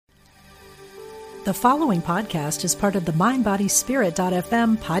The following podcast is part of the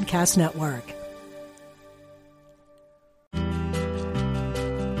MindBodySpirit.fm podcast network.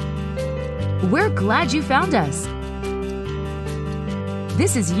 We're glad you found us.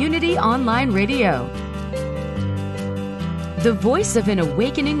 This is Unity Online Radio, the voice of an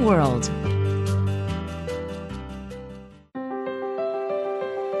awakening world.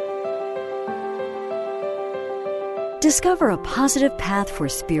 Discover a positive path for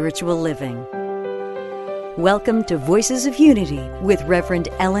spiritual living. Welcome to Voices of Unity with Reverend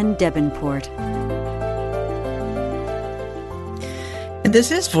Ellen Debenport. And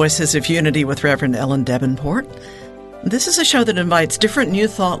this is Voices of Unity with Reverend Ellen Debenport. This is a show that invites different New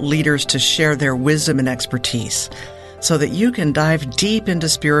Thought leaders to share their wisdom and expertise so that you can dive deep into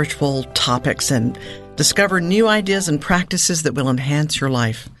spiritual topics and discover new ideas and practices that will enhance your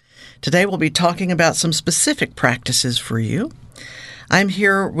life. Today we'll be talking about some specific practices for you. I'm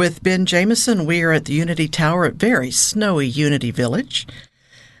here with Ben Jameson. We are at the Unity Tower at very snowy Unity Village.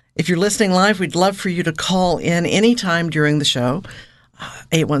 If you're listening live, we'd love for you to call in anytime during the show,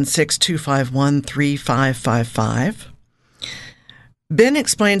 816-251-3555. Ben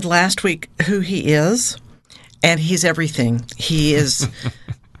explained last week who he is, and he's everything. He is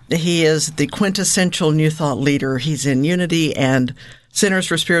the quintessential New Thought leader. He's in Unity and Centers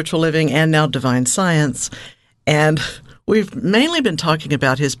for Spiritual Living and now Divine Science. And we've mainly been talking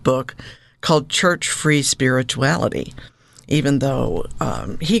about his book called Church-Free Spirituality, even though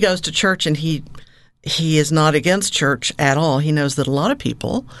he goes to church and he is not against church at all. He knows that a lot of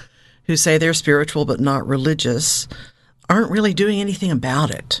people who say they're spiritual but not religious aren't really doing anything about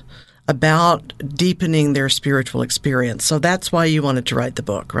it, about deepening their spiritual experience. So that's why you wanted to write the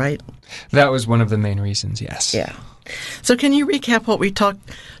book, right? That was one of the main reasons, yes. Yeah. So can you recap what we talked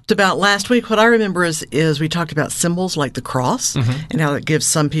about last week? What I remember is we talked about symbols like the cross and how it gives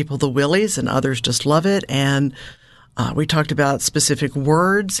some people the willies and others just love it. And we talked about specific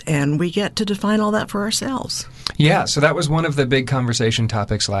words, and we get to define all that for ourselves. Yeah, so that was one of the big conversation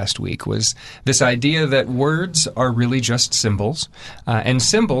topics last week, was this idea that words are really just symbols, and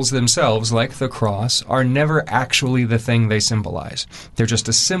symbols themselves, like the cross, are never actually the thing they symbolize. They're just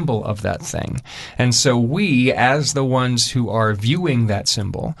a symbol of that thing. And so we, as the ones who are viewing that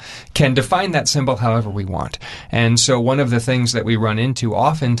symbol, can define that symbol however we want. And so one of the things that we run into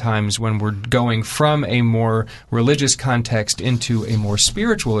oftentimes when we're going from a more religious context into a more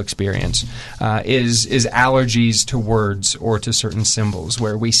spiritual experience is allergies to words or to certain symbols,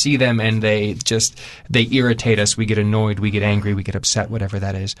 where we see them and they irritate us. We get annoyed, we get angry, we get upset, whatever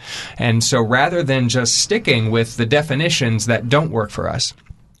that is. And so rather than just sticking with the definitions that don't work for us,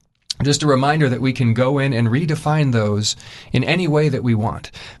 just a reminder that we can go in and redefine those in any way that we want,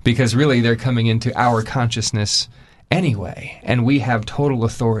 because really they're coming into our consciousness anyway, and we have total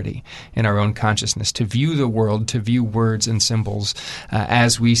authority in our own consciousness to view the world, to view words and symbols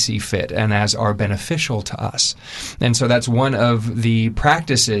as we see fit and as are beneficial to us. And so that's one of the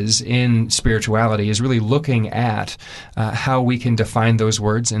practices in spirituality, is really looking at how we can define those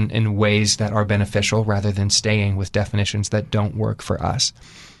words in ways that are beneficial rather than staying with definitions that don't work for us.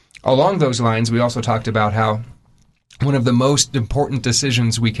 Along those lines, we also talked about how one of the most important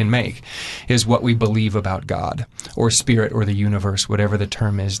decisions we can make is what we believe about God or spirit or the universe, whatever the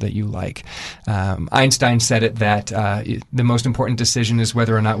term is that you like. Einstein said it that the most important decision is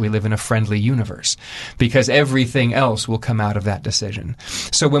whether or not we live in a friendly universe, because everything else will come out of that decision.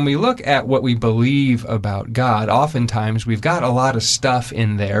 So when we look at what we believe about God, oftentimes we've got a lot of stuff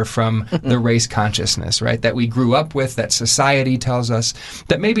in there from the race consciousness, right, that we grew up with, that society tells us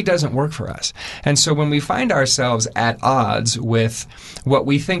that maybe doesn't work for us. And so when we find ourselves at odds with what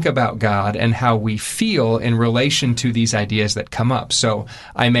we think about God and how we feel in relation to these ideas that come up. So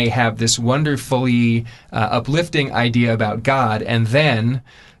I may have this wonderfully uplifting idea about God, and then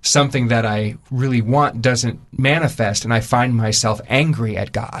something that I really want doesn't manifest, and I find myself angry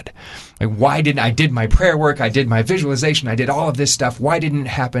at God. Like, I did my prayer work, I did my visualization, I did all of this stuff, why didn't it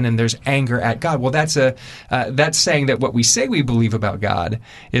happen? And there's anger at God. Well, that's saying that what we say we believe about God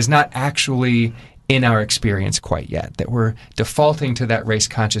is not actually in our experience quite yet, that we're defaulting to that race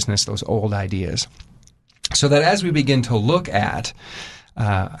consciousness, those old ideas. So that as we begin to look at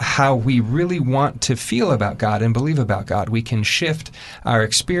how we really want to feel about God and believe about God, we can shift our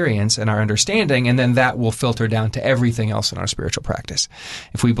experience and our understanding, and then that will filter down to everything else in our spiritual practice.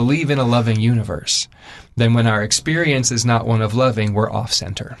 If we believe in a loving universe, then when our experience is not one of loving, we're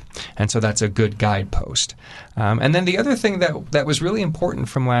off-center. And so that's a good guidepost. And then the other thing that was really important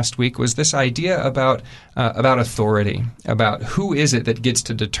from last week was this idea about authority, about who is it that gets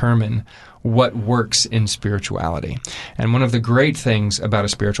to determine what works in spirituality. And one of the great things about a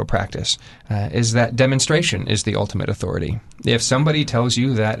spiritual practice is that demonstration is the ultimate authority. If somebody tells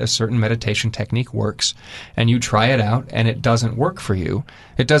you that a certain meditation technique works and you try it out and it doesn't work for you,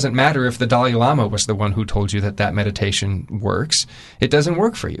 it doesn't matter if the Dalai Lama was the one who told you that meditation works. It doesn't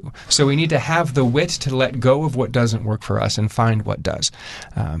work for you. So we need to have the wit to let go of what doesn't work for us and find what does.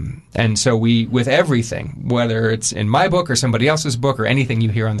 And so we, with everything, whether it's in my book or somebody else's book or anything you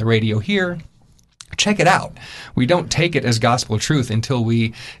hear on the radio here, check it out. We don't take it as gospel truth until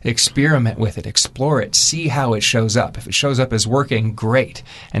we experiment with it, explore it, see how it shows up. If it shows up as working, great.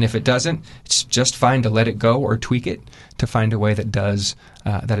 And if it doesn't, it's just fine to let it go or tweak it to find a way that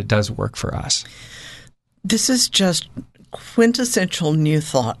it does work for us. This is just quintessential new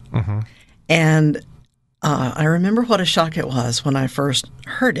thought. Mm-hmm. And I remember what a shock it was when I first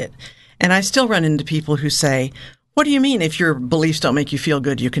heard it. And I still run into people who say, what do you mean if your beliefs don't make you feel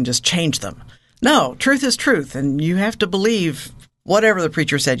good, you can just change them? No, truth is truth, and you have to believe whatever the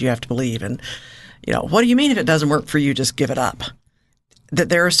preacher said you have to believe. And, what do you mean if it doesn't work for you, just give it up? That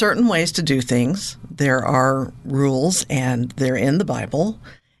there are certain ways to do things. There are rules, and they're in the Bible,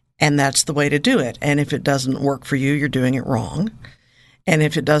 and that's the way to do it. And if it doesn't work for you, you're doing it wrong. And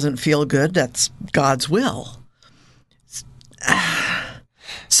if it doesn't feel good, that's God's will.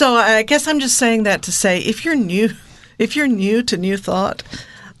 So I guess I'm just saying that to say, if you're new to New Thought,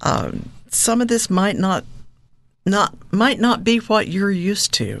 some of this might not be what you're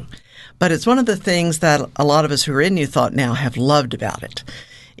used to, but it's one of the things that a lot of us who are in New Thought now have loved about it,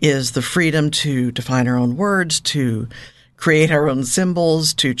 is the freedom to define our own words, to create our own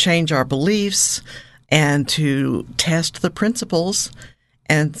symbols, to change our beliefs, and to test the principles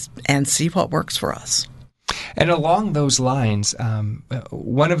and see what works for us. And along those lines,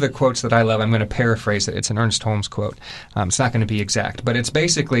 one of the quotes that I love, I'm going to paraphrase it. It's an Ernest Holmes quote. It's not going to be exact, but it's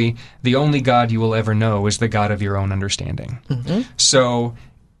basically, the only God you will ever know is the God of your own understanding. Mm-hmm. So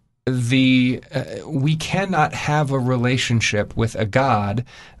we cannot have a relationship with a God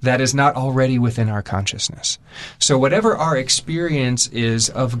that is not already within our consciousness. So whatever our experience is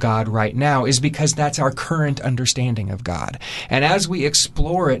of God right now is because that's our current understanding of God. And as we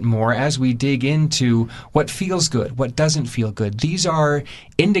explore it more, as we dig into what feels good, what doesn't feel good, these are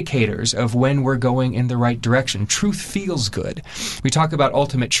indicators of when we're going in the right direction. Truth feels good. We talk about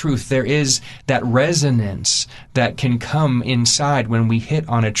ultimate truth. There is that resonance that can come inside when we hit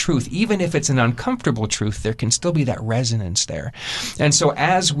on a truth. Even if it's an uncomfortable truth, there can still be that resonance there. And so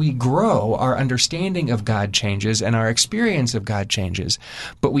as we grow, our understanding of God changes and our experience of God changes.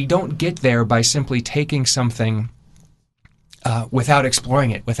 But we don't get there by simply taking something without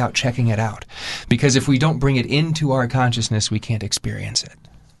exploring it, without checking it out. Because if we don't bring it into our consciousness, we can't experience it.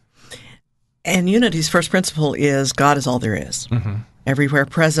 And Unity's first principle is God is all there is. Mm-hmm. Everywhere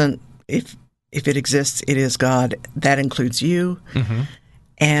present, if it exists, it is God. That includes you. Mm-hmm.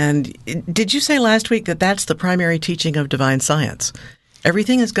 And did you say last week that that's the primary teaching of divine science?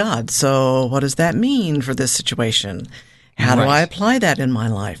 Everything is God. So what does that mean for this situation? How do I apply that in my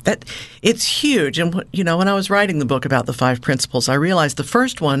life? That it's huge. And when I was writing the book about the 5 principles, I realized the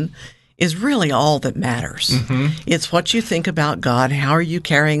first one is really all that matters. Mm-hmm. It's what you think about God. How are you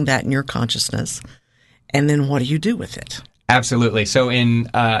carrying that in your consciousness? And then what do you do with it? Absolutely. So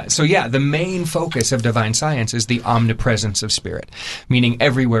the main focus of divine science is the omnipresence of spirit, meaning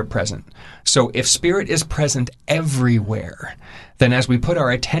everywhere present. So if spirit is present everywhere, then as we put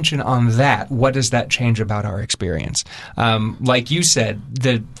our attention on that, what does that change about our experience? Like you said,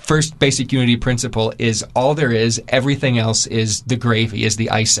 the first basic unity principle is all there is. Everything else is the gravy, is the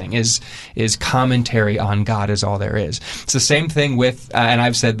icing, is commentary on God is all there is. It's the same thing with, and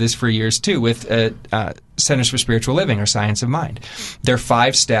I've said this for years too, with Centers for Spiritual Living or Science of Mind. Their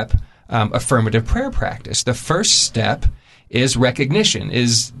 5-step affirmative prayer practice. The first step is recognition,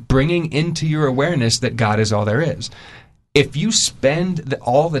 is bringing into your awareness that God is all there is. If you spend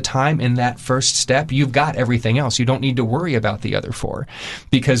all the time in that first step, you've got everything else. You don't need to worry about the other 4.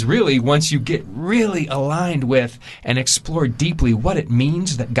 Because really, once you get really aligned with and explore deeply what it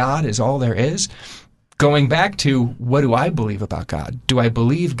means that God is all there is, going back to, what do I believe about God? Do I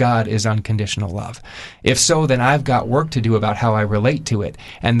believe God is unconditional love? If so, then I've got work to do about how I relate to it.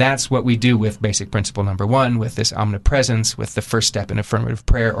 And that's what we do with basic principle number 1, with this omnipresence, with the first step in affirmative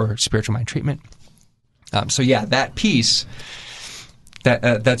prayer or spiritual mind treatment. That piece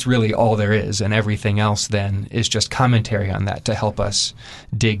That's really all there is, and everything else then is just commentary on that to help us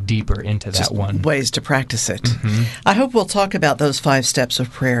dig deeper into that one. Ways to practice it. I hope we'll talk about those 5 steps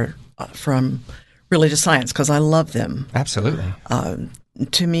of prayer from Religious Science, because I love them. Absolutely.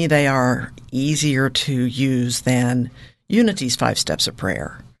 To me, they are easier to use than Unity's 5 steps of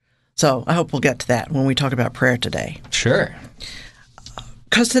prayer. So I hope we'll get to that when we talk about prayer today. Sure.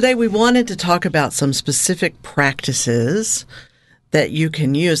 Because today we wanted to talk about some specific practices that you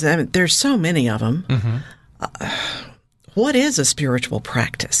can use. I mean, there's so many of them. What is a spiritual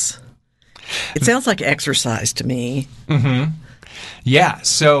practice? It sounds like exercise to me. Yeah.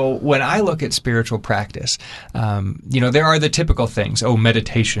 So when I look at spiritual practice, there are the typical things. Oh,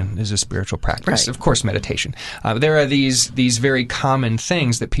 meditation is a spiritual practice. Right. Of course, meditation. There are these very common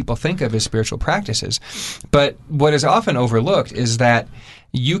things that people think of as spiritual practices. But what is often overlooked is that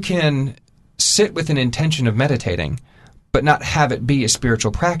you can sit with an intention of meditating, but not have it be a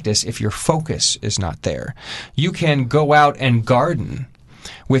spiritual practice if your focus is not there. You can go out and garden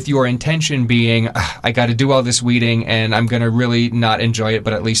with your intention being, I got to do all this weeding and I'm going to really not enjoy it,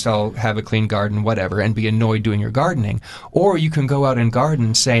 but at least I'll have a clean garden, whatever, and be annoyed doing your gardening. Or you can go out and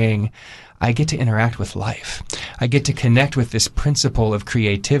garden saying, I get to interact with life. I get to connect with this principle of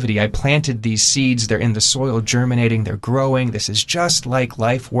creativity. I planted these seeds. They're in the soil germinating. They're growing. This is just like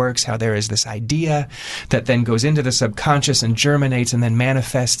life works, how there is this idea that then goes into the subconscious and germinates and then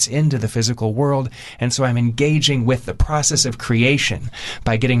manifests into the physical world. And so I'm engaging with the process of creation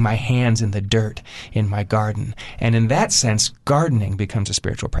by getting my hands in the dirt in my garden. And in that sense, gardening becomes a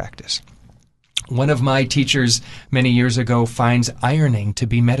spiritual practice. One of my teachers many years ago finds ironing to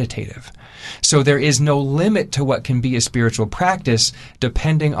be meditative. So there is no limit to what can be a spiritual practice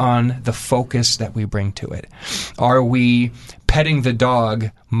depending on the focus that we bring to it. Are we petting the dog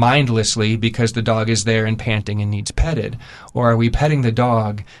mindlessly because the dog is there and panting and needs petted? Or are we petting the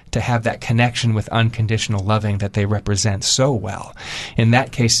dog to have that connection with unconditional loving that they represent so well? In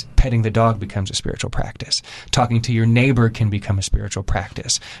that case, petting the dog becomes a spiritual practice. Talking to your neighbor can become a spiritual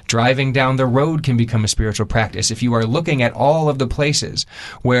practice. Driving down the road can become a spiritual practice. If you are looking at all of the places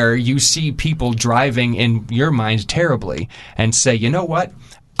where you see people driving in your mind terribly and say, you know what?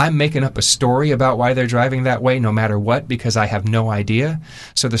 I'm making up a story about why they're driving that way no matter what because I have no idea.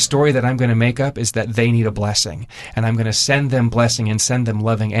 So the story that I'm going to make up is that they need a blessing. And I'm going to send them blessing and send them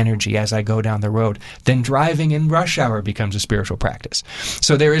loving energy as I go down the road. Then driving in rush hour becomes a spiritual practice.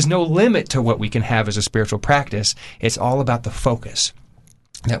 So there is no limit to what we can have as a spiritual practice. It's all about the focus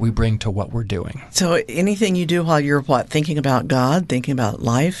that we bring to what we're doing. So anything you do while you're thinking about God, thinking about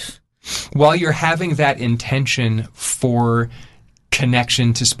life? While you're having that intention for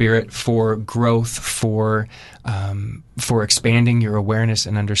connection to spirit, for growth, for expanding your awareness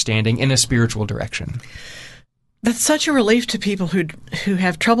and understanding in a spiritual direction. That's such a relief to people who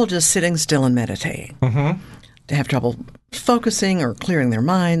have trouble just sitting still and meditating. They have trouble focusing or clearing their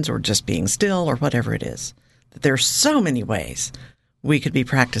minds or just being still or whatever it is. There are so many ways we could be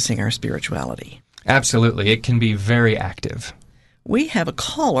practicing our spirituality. Absolutely. It can be very active. We have a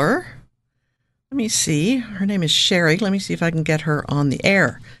caller. Let me see. Her name is Sherry. Let me see if I can get her on the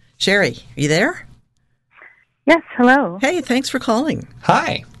air. Sherry, are you there? Yes, hello. Hey, thanks for calling.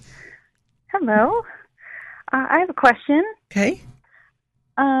 Hi. Hello. I have a question. Okay.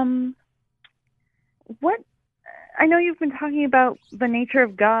 What? I know you've been talking about the nature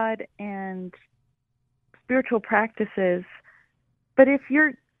of God and spiritual practices, but if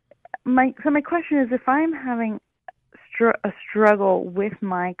you're my question is, if I'm having a struggle with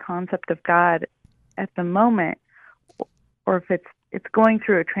my concept of God at the moment, or if it's going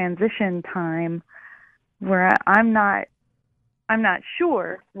through a transition time where I'm not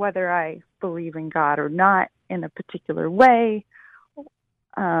sure whether I believe in God or not in a particular way,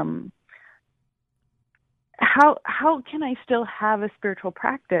 how can I still have a spiritual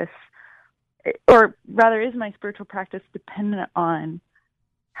practice, or rather, is my spiritual practice dependent on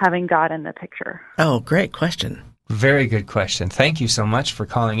having God in the picture? Oh, great question. Very good question. Thank you so much for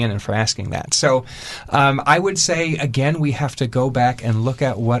calling in and for asking that. So I would say, again, we have to go back and look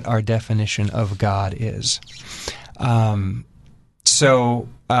at what our definition of God is. And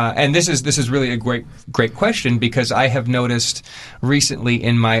this is really a great question, because I have noticed recently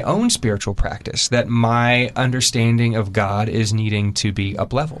in my own spiritual practice that my understanding of God is needing to be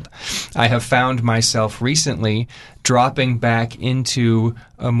up-leveled. I have found myself recently dropping back into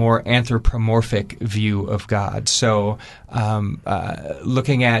a more anthropomorphic view of God. So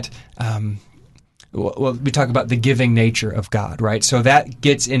looking at well, we talk about the giving nature of God, right? So that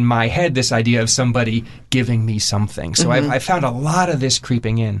gets in my head this idea of somebody giving me something. So I've found a lot of this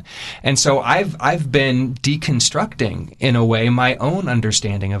creeping in. And so I've been deconstructing, in a way, my own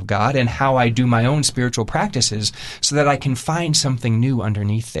understanding of God and how I do my own spiritual practices so that I can find something new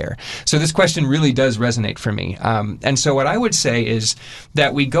underneath there. So this question really does resonate for me. And so what I would say is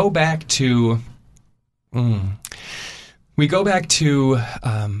that we go back to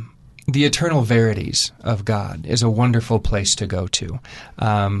the eternal verities of God is a wonderful place to go to.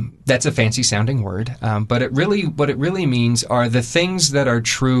 That's a fancy sounding word, but what it really means are the things that are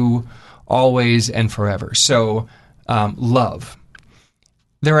true always and forever. So love.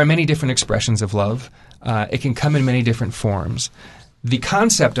 There are many different expressions of love. It can come in many different forms. The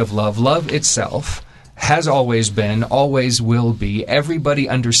concept of love itself, has always been, always will be. Everybody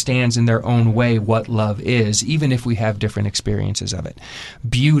understands in their own way what love is, even if we have different experiences of it.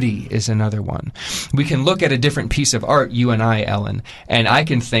 Beauty is another one. We can look at a different piece of art, you and I, Ellen, and I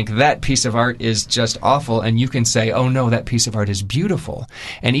can think that piece of art is just awful, and you can say, oh no, that piece of art is beautiful.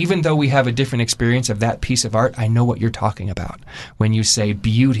 And even though we have a different experience of that piece of art, I know what you're talking about. When you say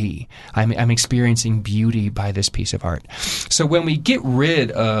beauty, I'm experiencing beauty by this piece of art. So when we get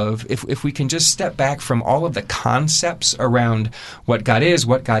rid of, if we can just step back from all of the concepts around what God is,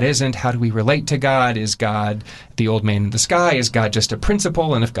 what God isn't, how do we relate to God? Is God the old man in the sky? Is God just a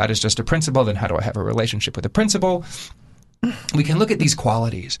principle? And if God is just a principle, then how do I have a relationship with a principle? We can look at these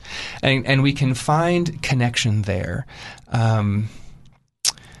qualities and we can find connection there. And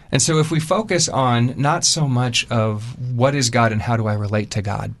so if we focus on not so much of what is God and how do I relate to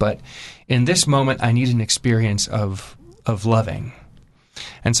God, but in this moment I need an experience of loving.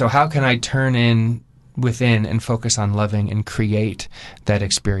 And so how can I turn within and focus on loving and create that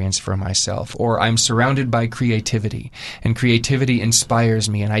experience for myself? Or I'm surrounded by creativity, and creativity inspires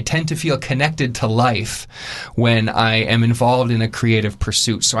me, and I tend to feel connected to life when I am involved in a creative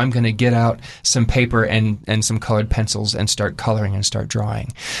pursuit. So I'm going to get out some paper and some colored pencils and start coloring and start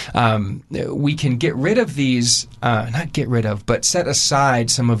drawing. We can get rid of these, not get rid of, but set aside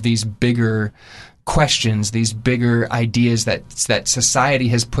some of these bigger questions, these bigger ideas that society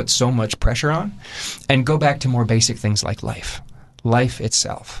has put so much pressure on, and go back to more basic things like life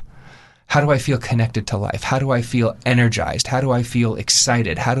itself. How do I feel connected to life? How do I feel energized? How do I feel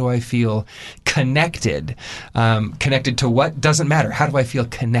excited? How do I feel connected? Connected to what? Doesn't matter. How do I feel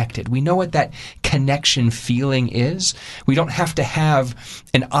connected? We know what that connection feeling is. We don't have to have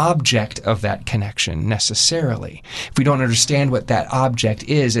an object of that connection necessarily. If we don't understand what that object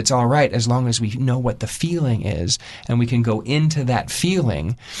is, it's all right as long as we know what the feeling is, and we can go into that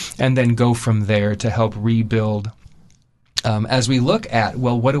feeling and then go from there to help rebuild. As we look at,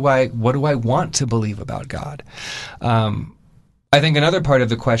 well, what do I want to believe about God? I think another part of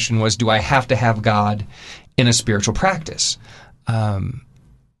the question was, do I have to have God in a spiritual practice? And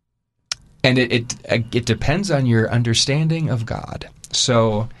it depends on your understanding of God.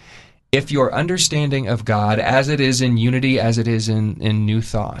 So if your understanding of God, as it is in Unity, as it is in New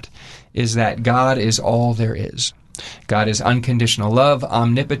Thought, is that God is all there is. God is unconditional love,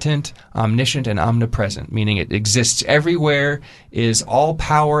 omnipotent, omniscient, and omnipresent, meaning it exists everywhere, is all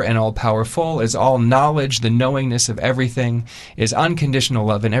power and all powerful, is all knowledge, the knowingness of everything, is unconditional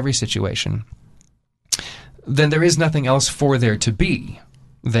love in every situation. Then there is nothing else for there to be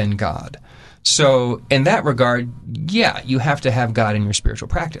than God. So in that regard, yeah, you have to have God in your spiritual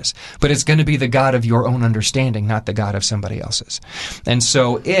practice, but it's going to be the God of your own understanding, not the God of somebody else's. And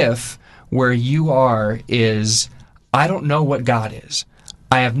so if where you are is, I don't know what God is.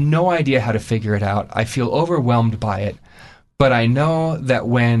 I have no idea how to figure it out. I feel overwhelmed by it. But I know that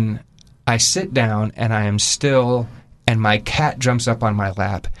when I sit down and I am still and my cat jumps up on my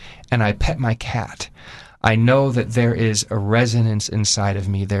lap and I pet my cat, I know that there is a resonance inside of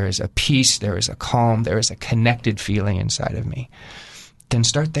me. There is a peace. There is a calm. There is a connected feeling inside of me. Then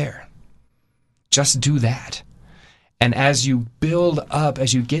start there. Just do that. And as you build up,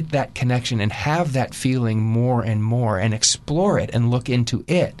 as you get that connection and have that feeling more and more and explore it and look into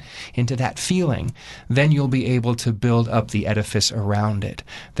it, into that feeling, then you'll be able to build up the edifice around it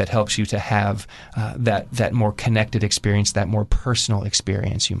that helps you to have that more connected experience, that more personal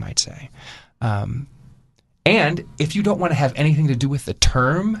experience, you might say. And if you don't want to have anything to do with the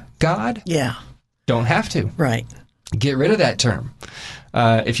term God, don't have to. Right. Get rid of that term.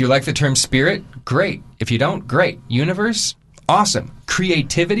 If you like the term spirit, great. If you don't, great. Universe, awesome.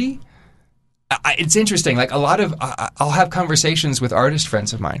 Creativity, it's interesting. Like I'll have conversations with artist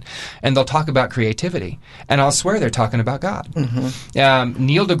friends of mine, and they'll talk about creativity, and I'll swear they're talking about God. Mm-hmm.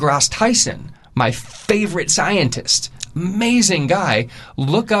 Neil deGrasse Tyson, my favorite scientist. amazing guy.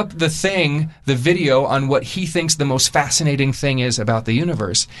 Look up the video on what he thinks the most fascinating thing is about the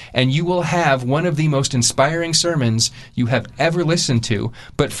universe, and you will have one of the most inspiring sermons you have ever listened to,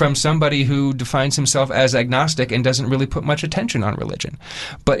 but from somebody who defines himself as agnostic and doesn't really put much attention on religion.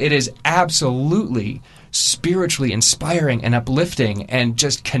 But it is absolutely spiritually inspiring and uplifting, and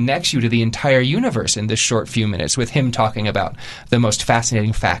just connects you to the entire universe in this short few minutes, with him talking about the most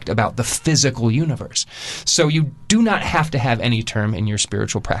fascinating fact about the physical universe. So you do not have to have any term in your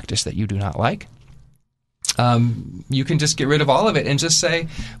spiritual practice that you do not like. You can just get rid of all of it and just say,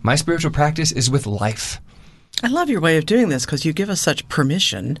 my spiritual practice is with life. I love your way of doing this, because you give us such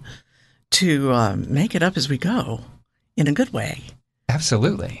permission to make it up as we go in a good way.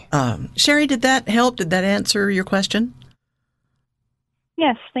 Absolutely. Sherry, did that help? Did that answer your question?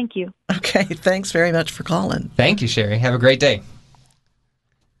 Yes, thank you. Okay, thanks very much for calling. Thank you, Sherry. Have a great day.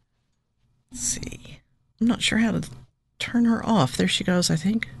 Let's see. I'm not sure how to turn her off. There she goes, I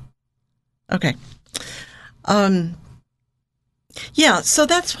think. Okay. Yeah, so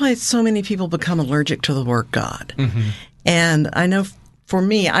that's why so many people become allergic to the word God. Mm-hmm. And I know for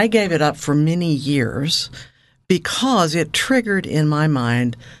me, I gave it up for many years because it triggered in my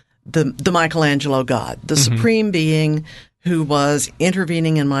mind the Michelangelo God, the mm-hmm. supreme being who was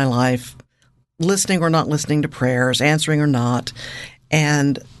intervening in my life, listening or not listening to prayers, answering or not.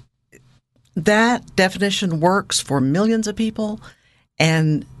 And that definition works for millions of people.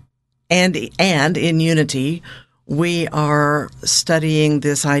 And in Unity, we are studying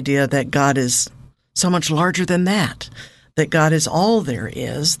this idea that God is so much larger than that God is all there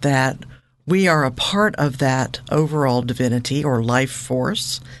is, that we are a part of that overall divinity or life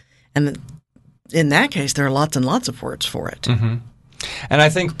force. And in that case, there are lots and lots of words for it. Mm-hmm. And I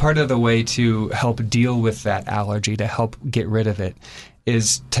think part of the way to help deal with that allergy, to help get rid of it,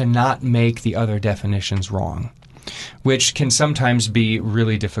 is to not make the other definitions wrong, which can sometimes be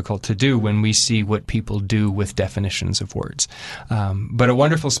really difficult to do when we see what people do with definitions of words. But a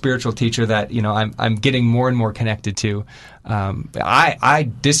wonderful spiritual teacher that I'm getting more and more connected to, I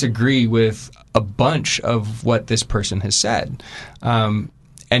disagree with a bunch of what this person has said. And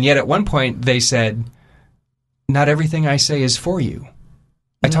yet at one point they said, not everything I say is for you.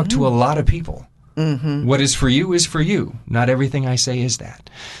 I talk to a lot of people. Mm-hmm. What is for you is for you. Not everything I say is that.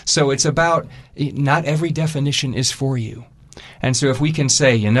 So it's about not every definition is for you. And so if we can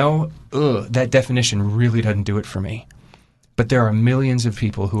say, that definition really doesn't do it for me. But there are millions of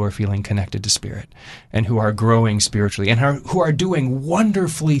people who are feeling connected to Spirit and who are growing spiritually and who are doing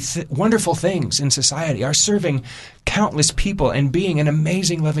wonderful things in society, are serving countless people and being an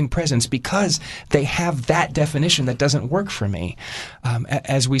amazing loving presence because they have that definition that doesn't work for me.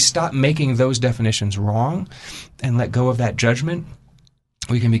 As we stop making those definitions wrong and let go of that judgment,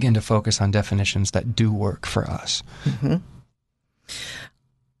 we can begin to focus on definitions that do work for us. Mm-hmm.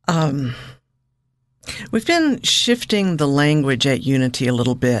 We've been shifting the language at Unity a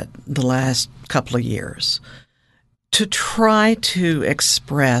little bit the last couple of years to try to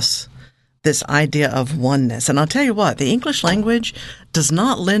express this idea of oneness. And I'll tell you what, the English language does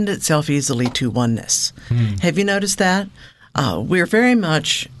not lend itself easily to oneness. Have you noticed that? We're very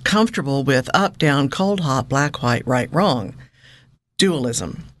much comfortable with up, down, cold, hot, black, white, right, wrong,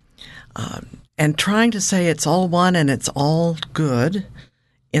 dualism. And trying to say it's all one and it's all good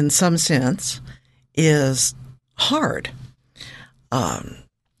in some sense is hard.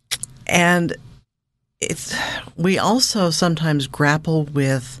 And we also sometimes grapple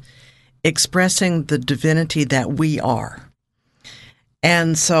with expressing the divinity that we are.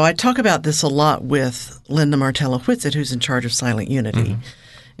 And so I talk about this a lot with Linda Martello-Whitsitt, who's in charge of Silent Unity. Mm-hmm.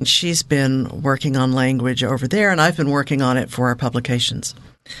 And she's been working on language over there, and I've been working on it for our publications,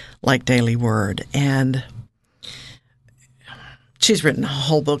 like Daily Word. And she's written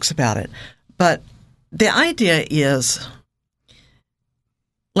whole books about it. But the idea is,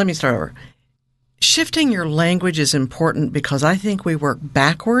 let me start over. Shifting your language is important because I think we work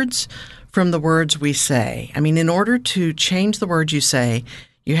backwards from the words we say. I mean, in order to change the words you say,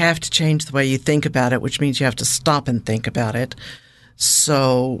 you have to change the way you think about it, which means you have to stop and think about it.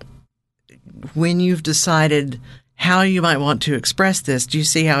 So when you've decided how you might want to express this, do you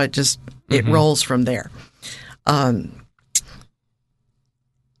see how it just, it rolls from there?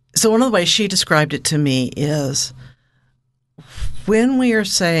 So one of the ways she described it to me is when we are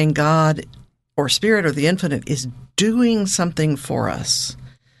saying God or Spirit or the Infinite is doing something for us,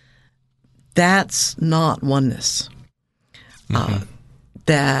 that's not oneness. Mm-hmm.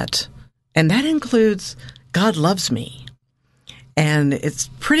 That includes God loves me. And it's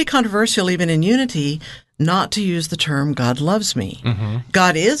pretty controversial even in Unity not to use the term God loves me. Mm-hmm.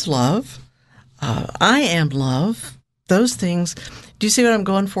 God is love. I am love. those things, do you see what I'm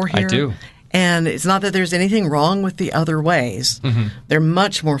going for here? I do. And it's not that there's anything wrong with the other ways. Mm-hmm. They're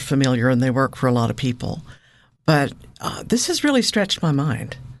much more familiar and they work for a lot of people. But this has really stretched my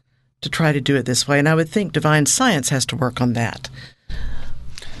mind to try to do it this way. And I would think divine science has to work on that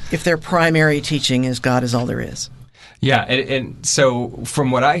if their primary teaching is God is all there is. Yeah, and so from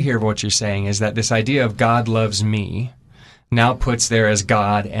what I hear of what you're saying is that this idea of God loves me now puts there as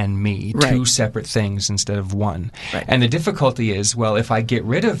God and me, right. two separate things instead of one. Right. And the difficulty is, well, if I get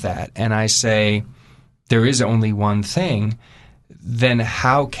rid of that and I say there is only one thing, then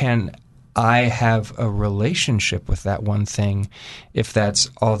how can I have a relationship with that one thing if that's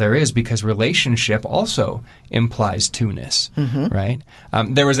all there is? Because relationship also implies two-ness, right?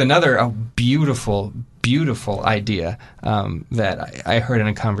 There was another beautiful idea that I heard in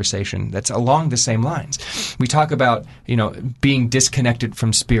a conversation that's along the same lines. We talk about, being disconnected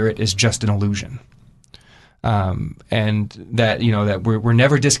from spirit is just an illusion. And that, that we're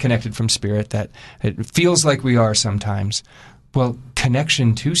never disconnected from spirit, that it feels like we are sometimes. Well,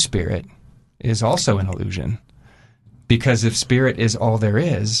 connection to spirit is also an illusion. Because if spirit is all there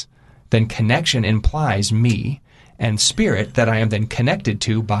is, then connection implies me and spirit that I am then connected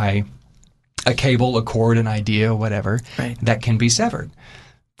to by a cable, a cord, an idea, whatever, right. that can be severed.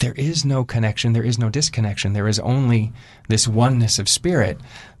 There is no connection. There is no disconnection. There is only this oneness of spirit.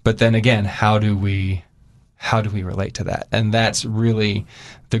 But then again, how do we relate to that? And that's really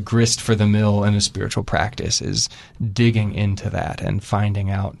the grist for the mill in a spiritual practice, is digging into that and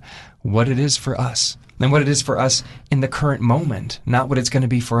finding out what it is for us and what it is for us in the current moment, not what it's going to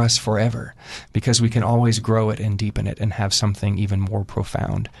be for us forever, because we can always grow it and deepen it and have something even more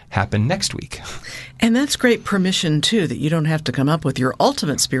profound happen next week. And that's great permission, too, that you don't have to come up with your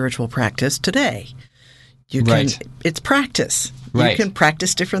ultimate spiritual practice today. You can, right. It's practice. Right. You can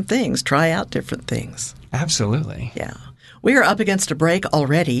practice different things, try out different things. Absolutely. Yeah. We are up against a break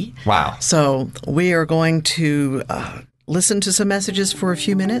already. Wow. So we are going to listen to some messages for a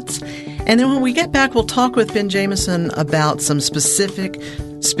few minutes. And then when we get back, we'll talk with Ben Jameson about some specific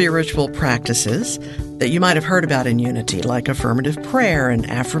spiritual practices that you might have heard about in Unity, like affirmative prayer and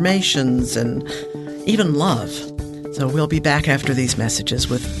affirmations and even love. So we'll be back after these messages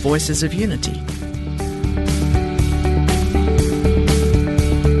with Voices of Unity.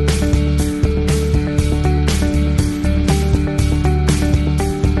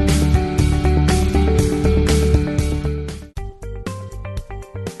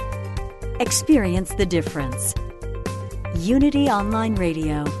 Experience the difference. Unity Online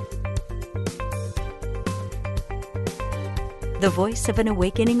Radio. The voice of an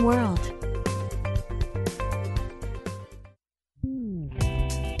awakening world.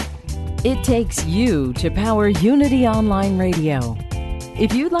 It takes you to power Unity Online Radio.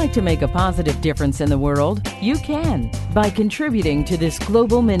 If you'd like to make a positive difference in the world, you can by contributing to this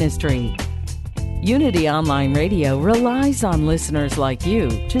global ministry. Unity Online Radio relies on listeners like you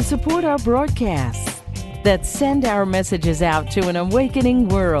to support our broadcasts that send our messages out to an awakening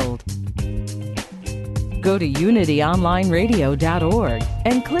world. Go to unityonlineradio.org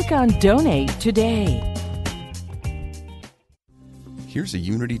and click on Donate today. Here's a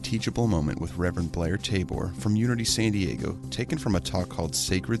Unity teachable moment with Reverend Blair Tabor from Unity San Diego, taken from a talk called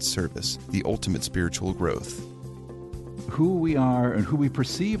Sacred Service, the Ultimate Spiritual Growth. Who we are and who we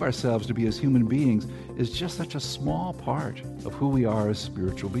perceive ourselves to be as human beings is just such a small part of who we are as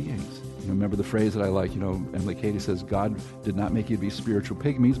spiritual beings. Remember the phrase that I like, Emily Cady says, God did not make you to be spiritual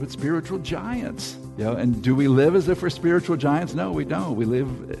pygmies, but spiritual giants. And do we live as if we're spiritual giants? No, we don't. We live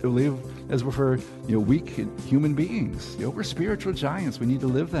as if we're weak human beings. We're spiritual giants. We need to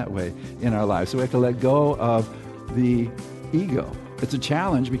live that way in our lives. So we have to let go of the ego. It's a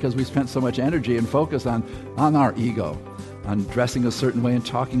challenge because we spent so much energy and focus on our ego, on dressing a certain way and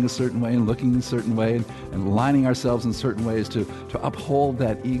talking a certain way and looking a certain way and lining ourselves in certain ways to uphold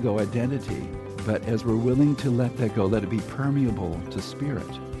that ego identity. But as we're willing to let that go, let it be permeable to spirit,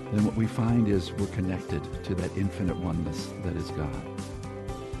 then what we find is we're connected to that infinite oneness that is God.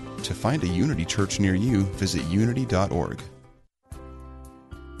 To find a Unity church near you, visit unity.org.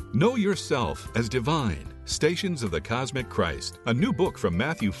 Know Yourself as Divine, Stations of the Cosmic Christ. A new book from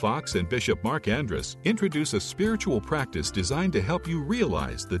Matthew Fox and Bishop Mark Andrus introduce a spiritual practice designed to help you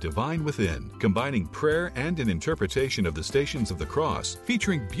realize the divine within, combining prayer and an interpretation of the Stations of the Cross.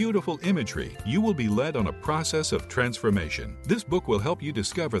 Featuring beautiful imagery, you will be led on a process of transformation. This book will help you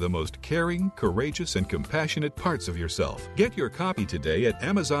discover the most caring, courageous, and compassionate parts of yourself. Get your copy today at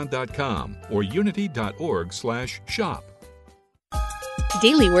Amazon.com or unity.org/shop.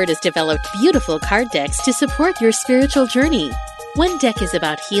 Daily Word has developed beautiful card decks to support your spiritual journey. One deck is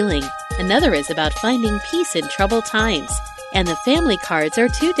about healing, Another is about finding peace in troubled times. And the family cards are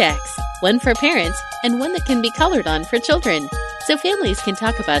 2 decks, one for parents and one that can be colored on for children, so families can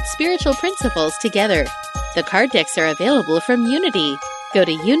talk about spiritual principles together. The card decks are available from Unity. Go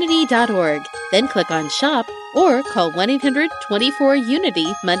to unity.org, then click on Shop, or call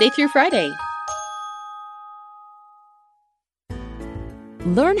 1-800-24-UNITY Monday through Friday.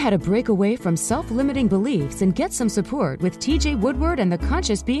 Learn how to break away from self-limiting beliefs and get some support with TJ Woodward and the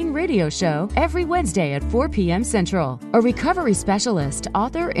Conscious Being Radio Show every Wednesday at 4 p.m. Central. A recovery specialist,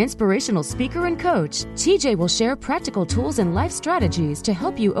 author, inspirational speaker, and coach, TJ will share practical tools and life strategies to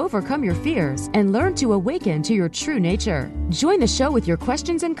help you overcome your fears and learn to awaken to your true nature. Join the show with your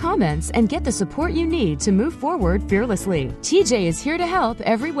questions and comments and get the support you need to move forward fearlessly. TJ is here to help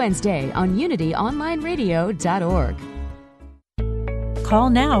every Wednesday on UnityOnlineRadio.org. Call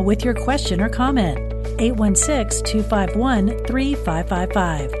now with your question or comment.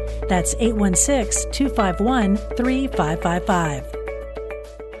 816-251-3555. That's 816-251-3555.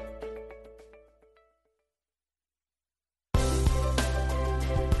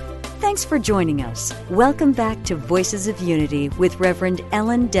 Thanks for joining us. Welcome back to Voices of Unity with Reverend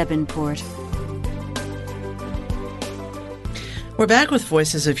Ellen Davenport. We're back with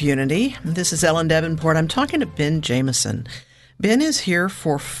Voices of Unity. This is Ellen Davenport. I'm talking to Ben Jamison. Ben is here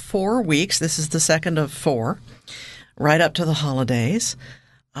for 4 weeks. This is the second of 4, right up to the holidays.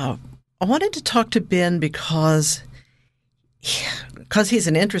 I wanted to talk to Ben because he's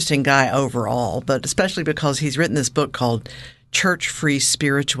an interesting guy overall, but especially because he's written this book called Church-Free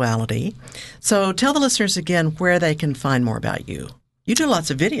Spirituality. So tell the listeners again where they can find more about you. You do lots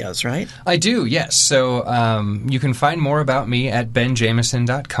of videos, right? I do, yes. So you can find more about me at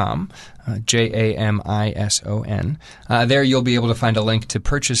benjamison.com, Jamison. There you'll be able to find a link to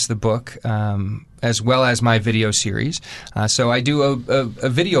purchase the book as well as my video series. So I do a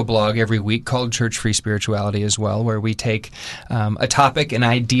video blog every week called Church-Free Spirituality as well, where we take a topic, an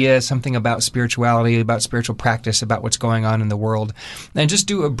idea, something about spirituality, about spiritual practice, about what's going on in the world, and just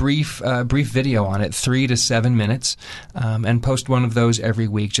do a brief video on it, 3 to 7 minutes, and post one of those every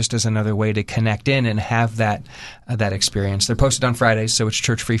week just as another way to connect in and have that experience. They're posted on Fridays, so it's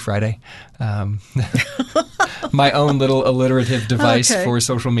Church-Free Friday. My own little alliterative device for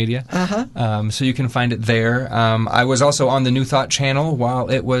social media. So you can find it there. I was also on the New Thought channel while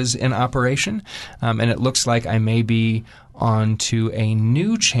it was in operation, and it looks like I may be on to a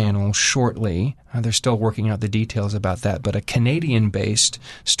new channel shortly. They're still working out the details about that, but a Canadian-based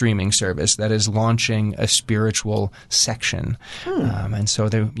streaming service that is launching a spiritual section. And so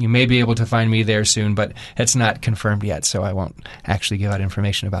you may be able to find me there soon, but it's not confirmed yet, so I won't actually give out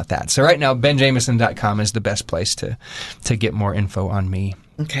information about that. So right now, benjamison.com is the best place to get more info on me.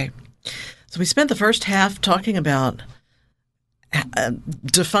 Okay. So we spent the first half talking about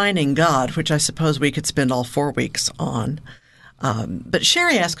defining God, which I suppose we could spend all 4 weeks on. But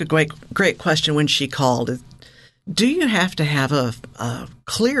Sherry asked a great question when she called. Do you have to have a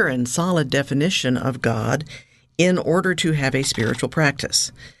clear and solid definition of God in order to have a spiritual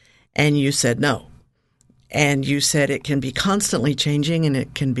practice? And you said no. And you said it can be constantly changing, and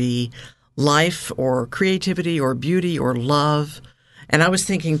it can be life or creativity or beauty or love. And I was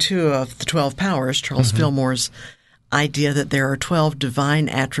thinking, too, of the 12 Powers, Charles Fillmore's idea that there are 12 divine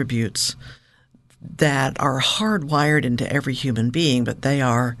attributes that are hardwired into every human being, but they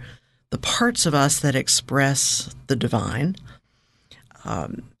are the parts of us that express the divine.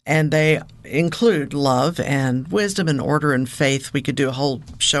 And they include love and wisdom and order and faith. We could do a whole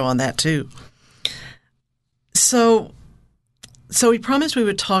show on that, too. So we promised we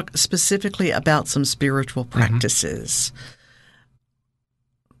would talk specifically about some spiritual practices.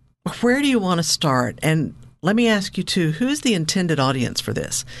 Where do you want to start? And let me ask you, too, who's the intended audience for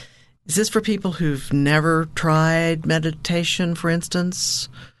this? Is this for people who've never tried meditation, for instance?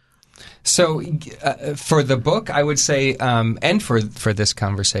 So for the book, I would say, and for this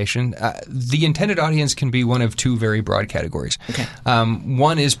conversation, the intended audience can be one of 2 very broad categories. Okay.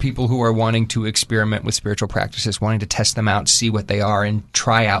 One is people who are wanting to experiment with spiritual practices, wanting to test them out, see what they are, and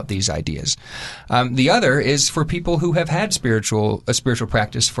try out these ideas. The other is for people who have had a spiritual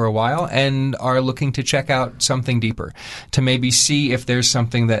practice for a while and are looking to check out something deeper, to maybe see if there's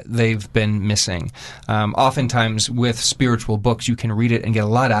something that they've been missing. Oftentimes with spiritual books, you can read it and get a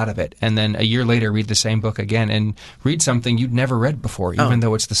lot out of it, and then a year later read the same book again and read something you'd never read before, even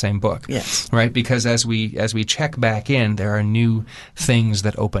though it's the same book. Yes. Right? Because as we check back in, there are new things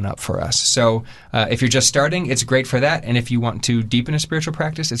that open up for us. So if you're just starting, it's great for that. And if you want to deepen a spiritual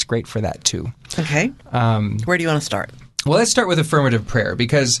practice, it's great for that too. Okay. Where do you want to start? Well, let's start with affirmative prayer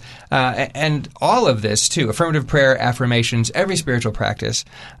because, and all of this too, affirmative prayer, affirmations, every spiritual practice,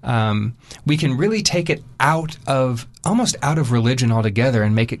 we can really take it almost out of religion altogether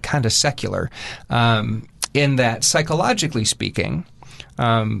and make it kind of secular. In that, psychologically speaking,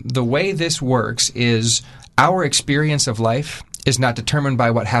 the way this works is our experience of life is not determined by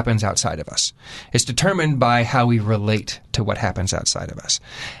what happens outside of us. It's determined by how we relate to what happens outside of us.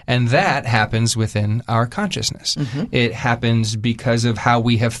 And that happens within our consciousness. Mm-hmm. It happens because of how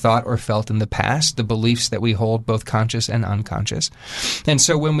we have thought or felt in the past, the beliefs that we hold, both conscious and unconscious. And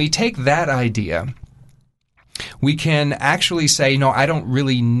so when we take that idea, we can actually say, no, I don't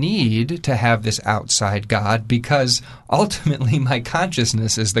really need to have this outside God because ultimately my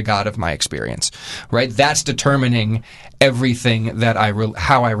consciousness is the God of my experience, right? That's determining everything that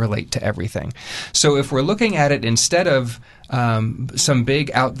how I relate to everything. So if we're looking at it instead of some big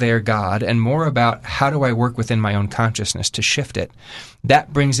out there God and more about how do I work within my own consciousness to shift it,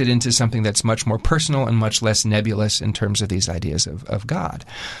 that brings it into something that's much more personal and much less nebulous in terms of these ideas of God.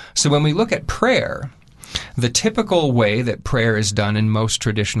 So when we look at prayer, the typical way that prayer is done in most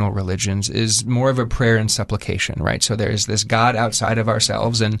traditional religions is more of a prayer and supplication, right? So there's this God outside of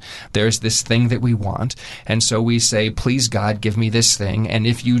ourselves, and there's this thing that we want. And so we say, please, God, give me this thing. And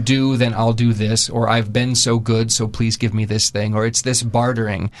if you do, then I'll do this. Or I've been so good, so please give me this thing. Or it's this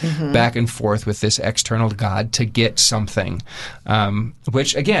bartering back and forth with this external God to get something,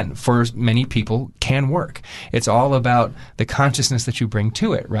 which, again, for many people can work. It's all about the consciousness that you bring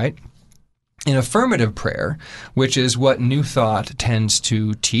to it, right? In affirmative prayer, which is what New Thought tends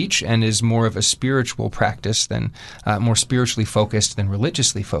to teach and is more of a spiritual practice than more spiritually focused than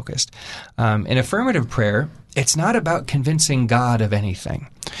religiously focused, in affirmative prayer, it's not about convincing God of anything.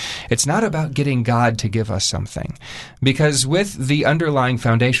 It's not about getting God to give us something. Because with the underlying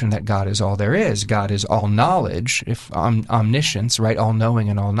foundation that God is all there is, God is all knowledge, omniscience, right, all knowing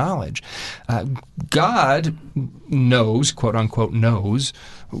and all knowledge, God knows, quote unquote, knows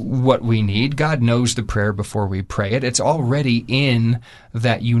what we need. God knows the prayer before we pray it. It's already in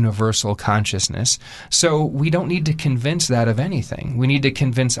that universal consciousness. So we don't need to convince that of anything. We need to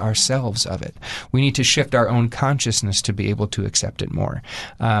convince ourselves of it. We need to shift our own consciousness to be able to accept it more.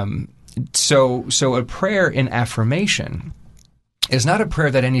 So a prayer in affirmation is not a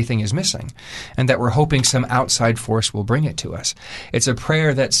prayer that anything is missing and that we're hoping some outside force will bring it to us. It's a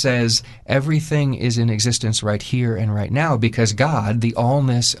prayer that says everything is in existence right here and right now because God, the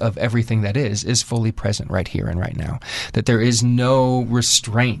allness of everything that is fully present right here and right now. That there is no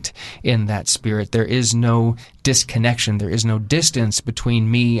restraint in that spirit. There is no disconnection. There is no distance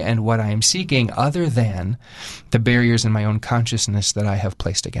between me and what I am seeking other than the barriers in my own consciousness that I have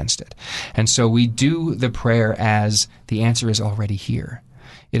placed against it. And so we do the prayer as the answer is already here.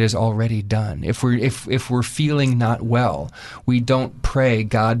 It is already done. If we're feeling not well, we don't pray,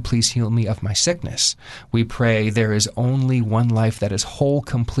 God, please heal me of my sickness. We pray, there is only one life that is whole,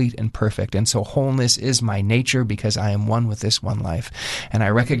 complete, and perfect. And so wholeness is my nature because I am one with this one life. And I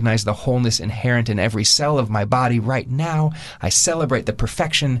recognize the wholeness inherent in every cell of my body right now. I celebrate the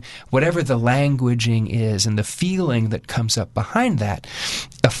perfection, whatever the languaging is and the feeling that comes up behind that,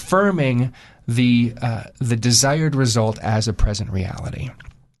 affirming the desired result as a present reality.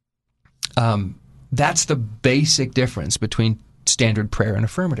 That's the basic difference between standard prayer and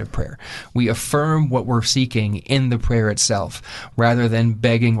affirmative prayer. We affirm what we're seeking in the prayer itself rather than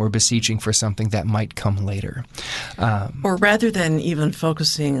begging or beseeching for something that might come later. Or rather than even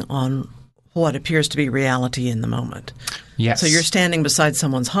focusing on what appears to be reality in the moment. Yes. So you're standing beside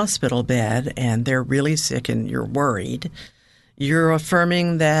someone's hospital bed and they're really sick and you're worried. You're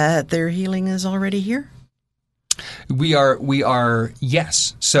affirming that their healing is already here? We are,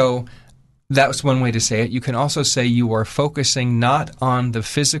 yes. So that's one way to say it. You can also say you are focusing not on the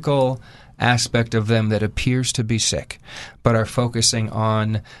physical aspect of them that appears to be sick, but are focusing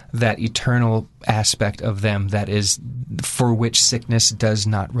on that eternal aspect of them that is for which sickness does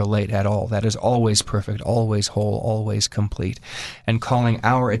not relate at all. That is always perfect, always whole, always complete, and calling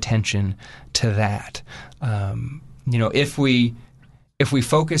our attention to that. If we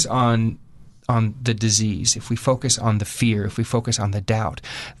focus on the disease, if we focus on the fear, if we focus on the doubt,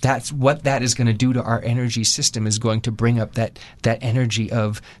 that's what that is going to do to our energy system, is going to bring up that energy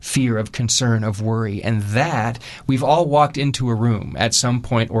of fear, of concern, of worry. And that, we've all walked into a room at some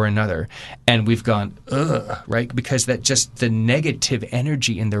point or another and we've gone, ugh, right? Because that just the negative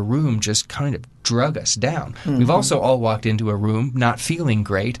energy in the room just kind of drug us down. Mm-hmm. We've also all walked into a room not feeling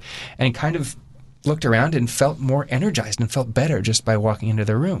great and kind of looked around and felt more energized and felt better just by walking into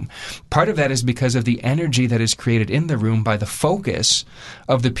the room. Part of that is because of the energy that is created in the room by the focus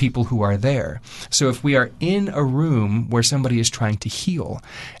of the people who are there. So if we are in a room where somebody is trying to heal,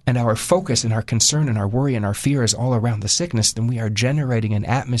 and our focus and our concern and our worry and our fear is all around the sickness, then we are generating an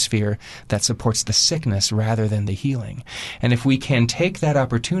atmosphere that supports the sickness rather than the healing. And if we can take that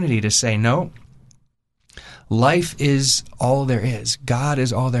opportunity to say, no, life is all there is. God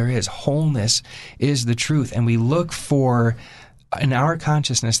is all there is. Wholeness is the truth. And we look for, in our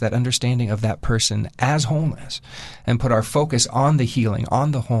consciousness, that understanding of that person as wholeness and put our focus on the healing,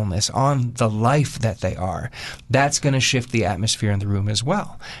 on the wholeness, on the life that they are. That's going to shift the atmosphere in the room as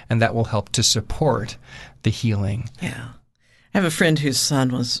well. And that will help to support the healing. Yeah. I have a friend whose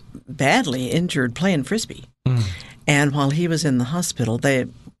son was badly injured playing Frisbee. And while he was in the hospital,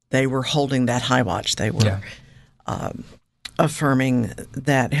 they were holding that high watch. They were affirming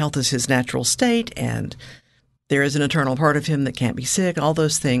that health is his natural state and there is an eternal part of him that can't be sick, all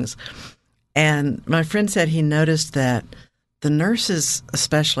those things. And my friend said he noticed that the nurses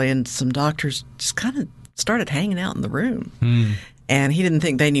especially and some doctors just kind of started hanging out in the room. And he didn't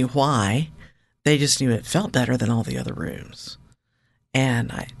think they knew why. They just knew it felt better than all the other rooms.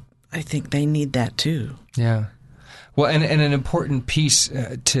 And I think they need that too. Yeah. Well, and an important piece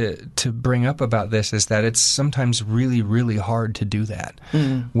to bring up about this is that it's sometimes really, really hard to do that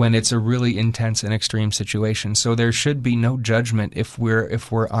when it's a really intense and extreme situation. So there should be no judgment if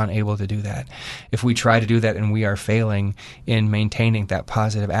we're unable to do that. If we try to do that and we are failing in maintaining that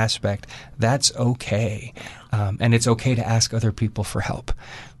positive aspect, that's okay. And it's okay to ask other people for help.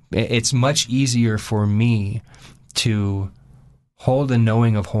 It's much easier for me to hold a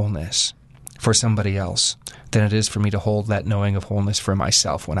knowing of wholeness for somebody else than it is for me to hold that knowing of wholeness for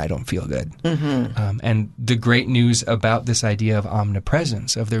myself when I don't feel good. And the great news about this idea of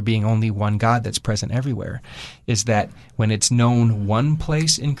omnipresence, of there being only one God that's present everywhere, is that when it's known one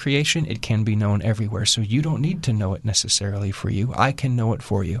place in creation, it can be known everywhere. So you don't need to know it necessarily for you. I can know it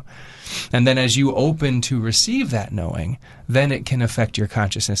for you. And then as you open to receive that knowing, then it can affect your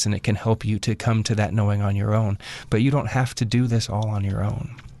consciousness and it can help you to come to that knowing on your own. But you don't have to do this all on your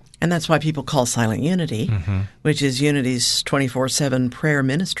own. And that's why people call Silent Unity, which is Unity's 24/7 prayer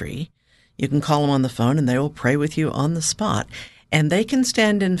ministry. You can call them on the phone and they will pray with you on the spot. And they can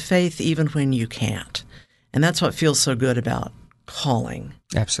stand in faith even when you can't. And that's what feels so good about calling.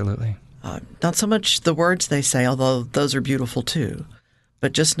 Absolutely. Not so much the words they say, although those are beautiful too,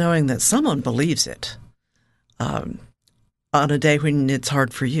 but just knowing that someone believes it on a day when it's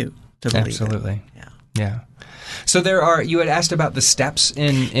hard for you to believe it. Absolutely. Yeah. So you had asked about the steps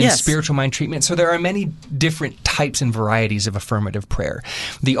in spiritual mind treatment. So there are many different types and varieties of affirmative prayer.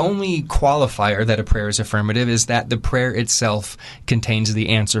 The only qualifier that a prayer is affirmative is that the prayer itself contains the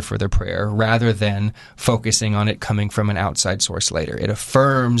answer for the prayer rather than focusing on it coming from an outside source later. It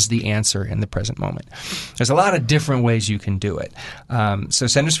affirms the answer in the present moment. There's a lot of different ways you can do it. So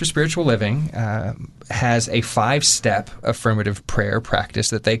Centers for Spiritual Living has a 5-step affirmative prayer practice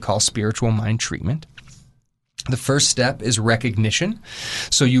that they call spiritual mind treatment. The first step is recognition.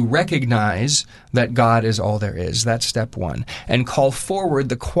 So you recognize that God is all there is. That's step 1. And call forward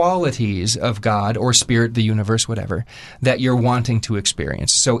the qualities of God or Spirit, the universe, whatever, that you're wanting to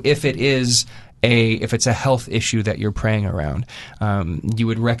experience. So if it's a health issue that you're praying around, you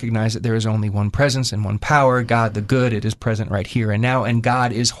would recognize that there is only one presence and one power, God the good. It is present right here and now, and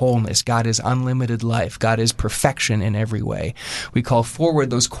God is wholeness. God is unlimited life. God is perfection in every way. We call forward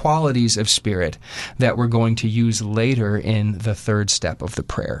those qualities of Spirit that we're going to use later in the 3rd step of the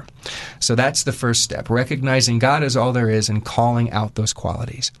prayer. So that's the first step, recognizing God is all there is and calling out those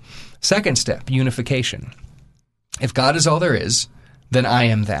qualities. Second step, unification. If God is all there is, then I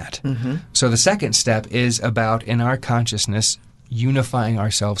am that. So the second step is about, in our consciousness, unifying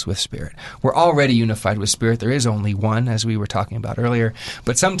ourselves with Spirit. We're already unified with Spirit. There is only one, as we were talking about earlier.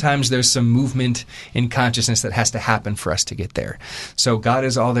 But sometimes there's some movement in consciousness that has to happen for us to get there. So God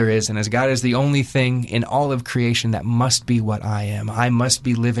is all there is. And as God is the only thing in all of creation that must be what I am, I must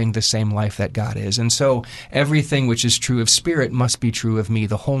be living the same life that God is. And so everything which is true of Spirit must be true of me.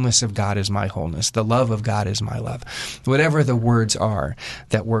 The wholeness of God is my wholeness. The love of God is my love. Whatever the words are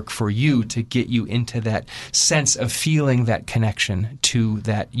that work for you to get you into that sense of feeling that connection to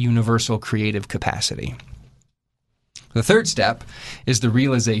that universal creative capacity. The third step is the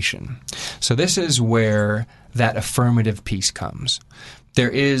realization. So this is where that affirmative piece comes. There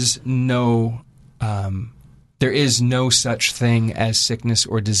is no There is no such thing as sickness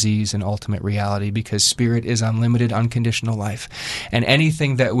or disease in ultimate reality, because spirit is unlimited, unconditional life. And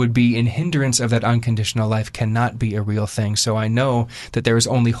anything that would be in hindrance of that unconditional life cannot be a real thing. So I know that there is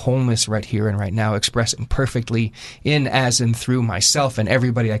only wholeness right here and right now, expressing perfectly in, as, and through myself and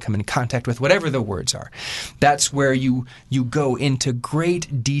everybody I come in contact with, whatever the words are. That's where you go into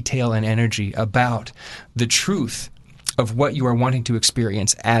great detail and energy about the truth of what you are wanting to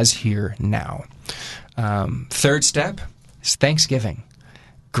experience as here now. Third step is thanksgiving,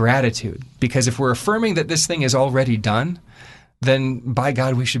 gratitude. Because if we're affirming that this thing is already done, then by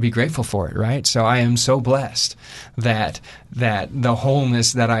God, we should be grateful for it, right? So I am so blessed that the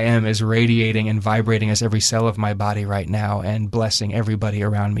wholeness that I am is radiating and vibrating as every cell of my body right now and blessing everybody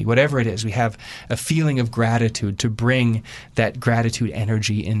around me. Whatever it is, we have a feeling of gratitude to bring that gratitude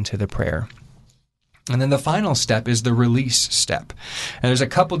energy into the prayer. And then the final step is the release step. And there's a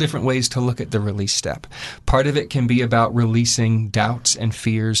couple different ways to look at the release step. Part of it can be about releasing doubts and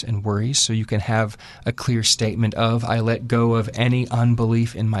fears and worries. So you can have a clear statement of, I let go of any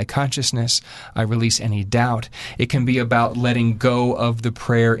unbelief in my consciousness. I release any doubt. It can be about letting go of the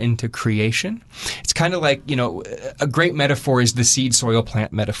prayer into creation. It's kind of like, a great metaphor is the seed soil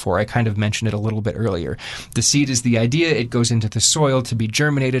plant metaphor. I kind of mentioned it a little bit earlier. The seed is the idea. It goes into the soil to be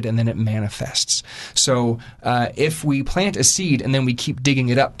germinated, and then it manifests. So if we plant a seed and then we keep digging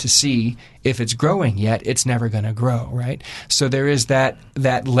it up to see if it's growing yet, it's never going to grow, right? So there is that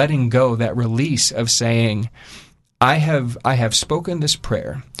letting go, that release of saying, I have spoken this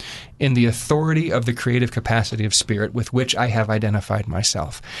prayer in the authority of the creative capacity of spirit with which I have identified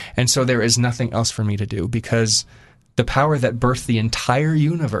myself. And so there is nothing else for me to do, because the power that birthed the entire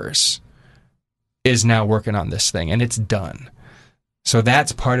universe is now working on this thing, and it's done. So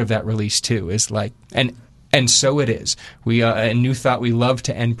that's part of that release too, is like, and so it is. We in New Thought, we love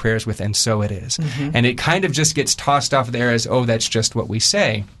to end prayers with, and so it is. Mm-hmm. And it kind of just gets tossed off there as, oh, that's just what we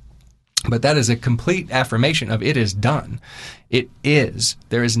say. But that is a complete affirmation of, it is done. It is.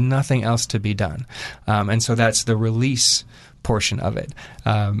 There is nothing else to be done. And so that's the release portion of it.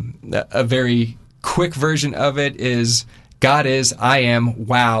 A very quick version of it is, God is, I am,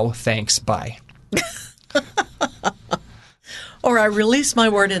 wow, thanks, bye. Or I release my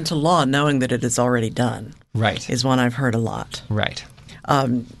word into law knowing that it is already done. Right. Is one I've heard a lot. Right.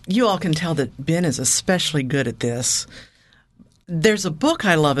 You all can tell that Ben is especially good at this. There's a book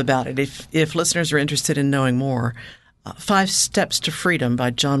I love about it, if listeners are interested in knowing more. 5 Steps to Freedom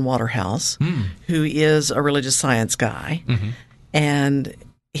by John Waterhouse, who is a religious science guy. Mm-hmm. And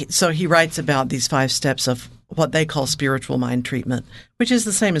so he writes about these 5 steps of what they call spiritual mind treatment, which is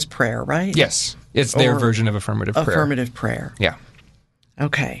the same as prayer, right? Yes. It's their version of affirmative prayer. Affirmative prayer. Yeah.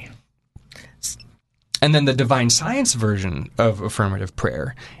 Okay. And then the divine science version of affirmative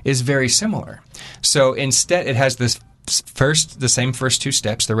prayer is very similar. So instead, it has the same first 2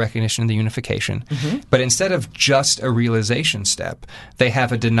 steps, the recognition and the unification. Mm-hmm. But instead of just a realization step, they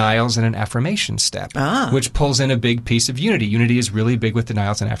have a denials and an affirmation step, which pulls in a big piece of unity. Unity is really big with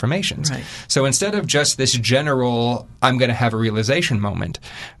denials and affirmations. Right. So instead of just this general, I'm going to have a realization moment,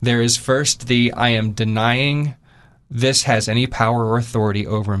 there is first the, I am denying this has any power or authority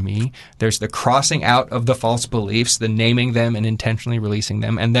over me. There's the crossing out of the false beliefs, the naming them and intentionally releasing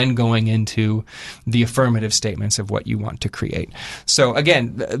them, and then going into the affirmative statements of what you want to create. So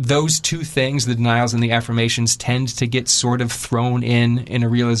again, those 2 things, the denials and the affirmations, tend to get sort of thrown in a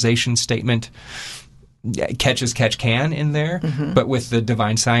realization statement. Catch as catch can in there, but with the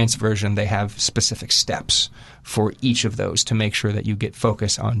divine science version, they have specific steps for each of those to make sure that you get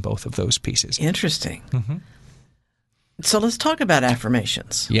focus on both of those pieces. Interesting. Mm-hmm. So let's talk about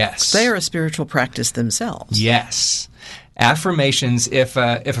affirmations. Yes. They are a spiritual practice themselves. Yes. Affirmations, if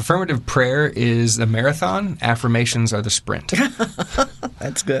affirmative prayer is a marathon, affirmations are the sprint.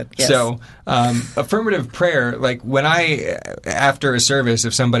 That's good. Yes. So affirmative prayer, like when after a service,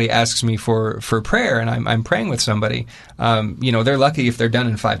 if somebody asks me for prayer and I'm praying with somebody, they're lucky if they're done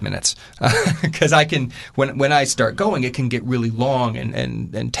in 5 minutes. Because I can, when I start going, it can get really long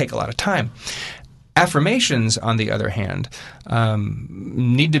and take a lot of time. Affirmations, on the other hand,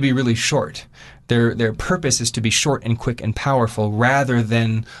 need to be really short. Their purpose is to be short and quick and powerful rather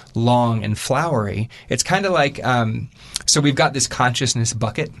than long and flowery. It's kind of like, so we've got this consciousness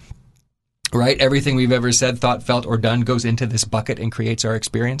bucket, right? Everything we've ever said, thought, felt, or done goes into this bucket and creates our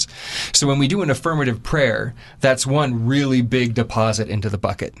experience. So when we do an affirmative prayer, that's one really big deposit into the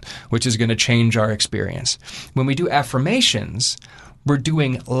bucket, which is going to change our experience. When we do affirmations, we're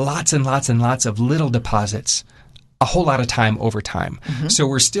doing lots and lots and lots of little deposits a whole lot of time over time. So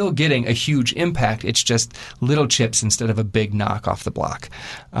we're still getting a huge impact. It's just little chips instead of a big knock off the block.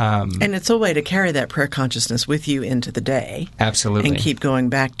 And it's a way to carry that prayer consciousness with you into the day. Absolutely. And keep going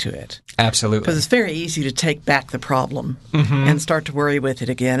back to it. Absolutely. Because it's very easy to take back the problem and start to worry with it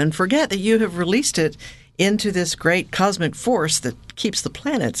again and forget that you have released it into this great cosmic force that keeps the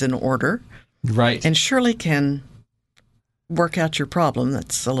planets in order. Right. And surely can work out your problem.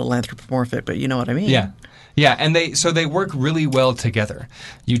 That's a little anthropomorphic, but you know what I mean. Yeah. Yeah, and they work really well together.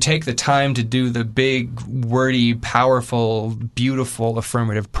 You take the time to do the big, wordy, powerful, beautiful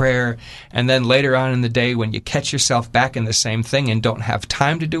affirmative prayer, and then later on in the day when you catch yourself back in the same thing and don't have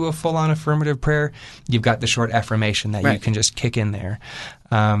time to do a full-on affirmative prayer, you've got the short affirmation that you can just kick in there.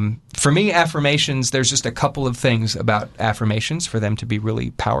 For me, affirmations, there's just a couple of things about affirmations for them to be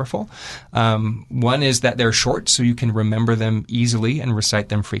really powerful. One is that they're short, so you can remember them easily and recite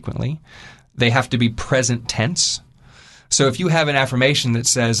them frequently. They have to be present tense. So if you have an affirmation that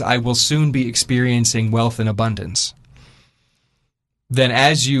says, I will soon be experiencing wealth and abundance, then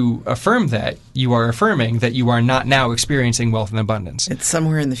as you affirm that, you are affirming that you are not now experiencing wealth and abundance. It's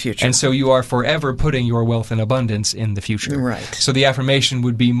somewhere in the future. And so you are forever putting your wealth and abundance in the future. Right. So the affirmation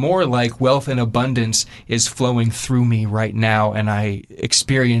would be more like wealth and abundance is flowing through me right now and I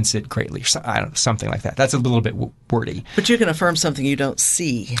experience it greatly. Something like that. That's a little bit wordy. But you can affirm something you don't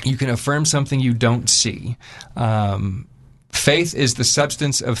see. You can affirm something you don't see. Faith is the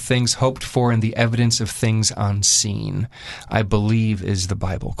substance of things hoped for and the evidence of things unseen, I believe is the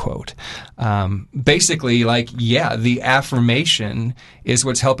Bible quote. Basically, the affirmation is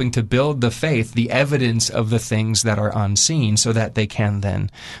what's helping to build the faith, the evidence of the things that are unseen so that they can then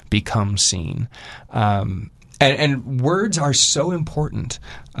become seen. And words are so important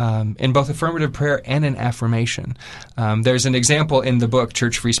in both affirmative prayer and in affirmation. There's an example in the book,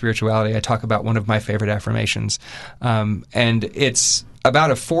 Church Free Spirituality. I talk about one of my favorite affirmations. And it's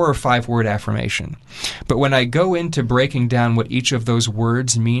about a 4 or 5 word affirmation. But when I go into breaking down what each of those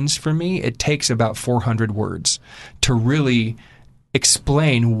words means for me, it takes about 400 words to really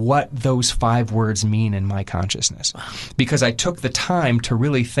explain what those 5 words mean in my consciousness. Because I took the time to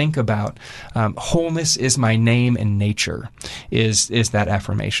really think about wholeness is my name and nature is that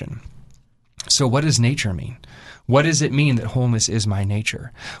affirmation. So what does nature mean? What does it mean that wholeness is my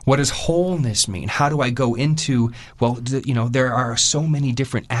nature? What does wholeness mean? How do I go into, there are so many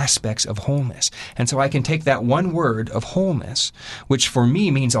different aspects of wholeness. And so I can take that one word of wholeness, which for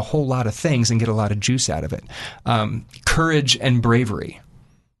me means a whole lot of things, and get a lot of juice out of it. Courage and bravery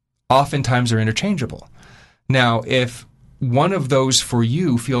oftentimes are interchangeable. Now, if one of those for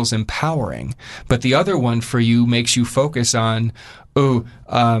you feels empowering, but the other one for you makes you focus on,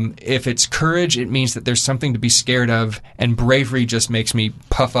 if it's courage, it means that there's something to be scared of, and bravery just makes me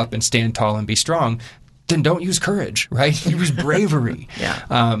puff up and stand tall and be strong, then don't use courage, right? Use bravery.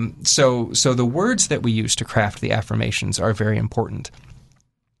 So the words that we use to craft the affirmations are very important.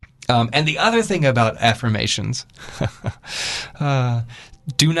 And the other thing about affirmations,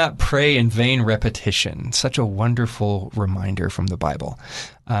 do not pray in vain repetition. Such a wonderful reminder from the Bible.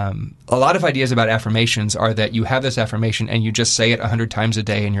 A lot of ideas about affirmations are that you have this affirmation and you just say it 100 times a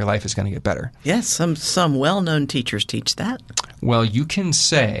day and your life is going to get better. Yes, some well-known teachers teach that. Well, you can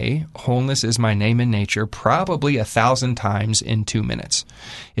say, wholeness is my name and nature, probably 1,000 times in 2 minutes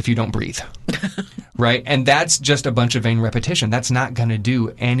if you don't breathe. Right? And that's just a bunch of vain repetition. That's not going to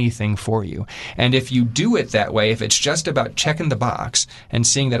do anything for you. And if you do it that way, if it's just about checking the box and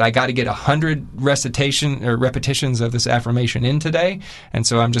seeing that I got to get 100 repetitions of this affirmation in today, and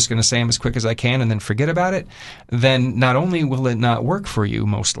so I'm just going to say them as quick as I can and then forget about it, then not only will it not work for you,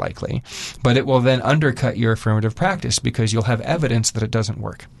 most likely, but it will then undercut your affirmative practice because you'll have evidence that it doesn't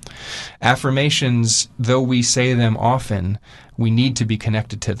work. Affirmations, though we say them often, we need to be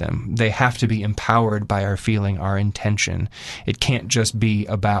connected to them. They have to be empowered by our feeling, our intention. It can't just be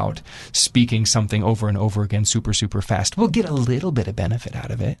about speaking something over and over again super, super fast. We'll get a little bit of benefit out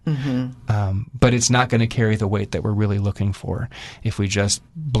of it, but it's not going to carry the weight that we're really looking for if we just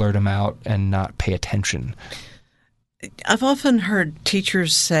blurt them out and not pay attention. I've often heard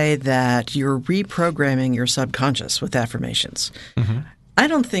teachers say that you're reprogramming your subconscious with affirmations. I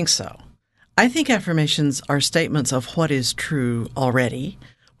don't think so. I think affirmations are statements of what is true already,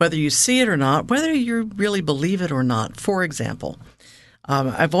 whether you see it or not, whether you really believe it or not. For example,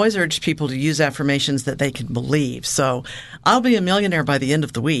 I've always urged people to use affirmations that they can believe. So I'll be a millionaire by the end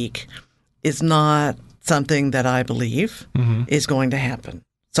of the week is not something that I believe is going to happen.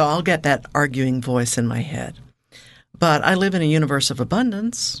 So I'll get that arguing voice in my head. But I live in a universe of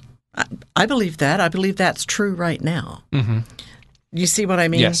abundance. I believe that. I believe that's true right now. You see what I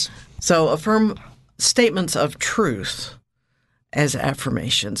mean? Yes. So affirm statements of truth as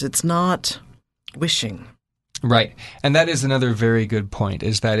affirmations. It's not wishing. Right. And that is another very good point,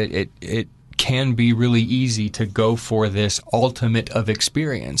 is that it can be really easy to go for this ultimate of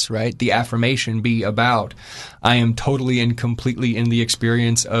experience, right? The affirmation be about, I am totally and completely in the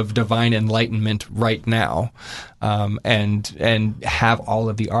experience of divine enlightenment right now, and have all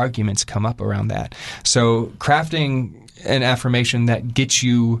of the arguments come up around that. So crafting an affirmation that gets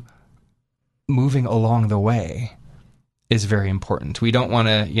you moving along the way is very important. We don't want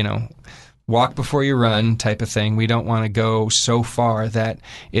to, walk before you run type of thing. We don't want to go so far that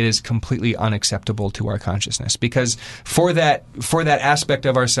it is completely unacceptable to our consciousness. Because for that aspect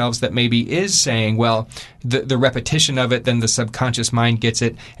of ourselves that maybe is saying, well, the repetition of it, then the subconscious mind gets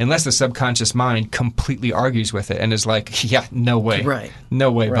it, unless the subconscious mind completely argues with it and is like, yeah, no way. Right.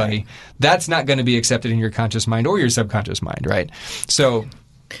 No way, Right. buddy. That's not going to be accepted in your conscious mind or your subconscious mind, right? So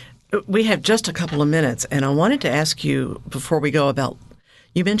we have just a couple of minutes, and I wanted to ask you before we go about,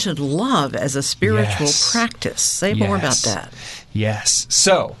 you mentioned love as a spiritual practice. Say more about that. Yes.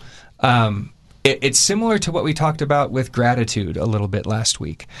 So it's similar to what we talked about with gratitude a little bit last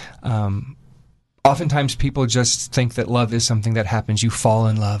week. Oftentimes people just think that love is something that happens. You fall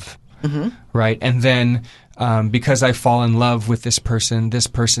in love, right? And then because I fall in love with this person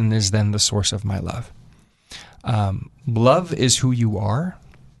is then the source of my love. Love is who you are.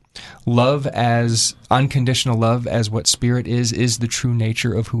 Love as unconditional love, as what spirit is the true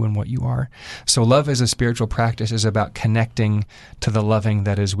nature of who and what you are. So love as a spiritual practice is about connecting to the loving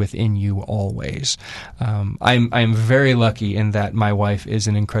that is within you always. I'm very lucky in that my wife is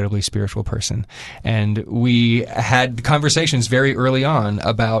an incredibly spiritual person. And we had conversations very early on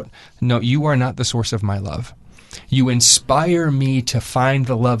about, no, you are not the source of my love. You inspire me to find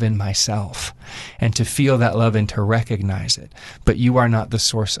the love in myself and to feel that love and to recognize it. But you are not the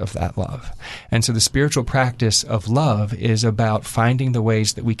source of that love. And so the spiritual practice of love is about finding the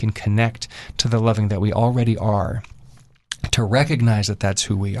ways that we can connect to the loving that we already are, to recognize that that's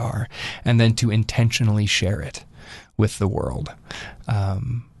who we are, and then to intentionally share it with the world.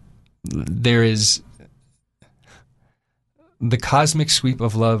 The cosmic sweep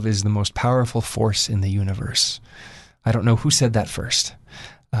of love is the most powerful force in the universe. I don't know who said that first.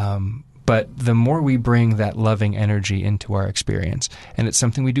 But the more we bring that loving energy into our experience, and it's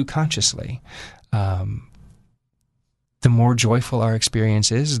something we do consciously, the more joyful our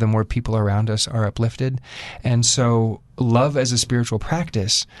experience is, the more people around us are uplifted. And so love as a spiritual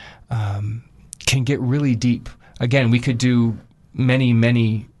practice can get really deep. Again, we could do many,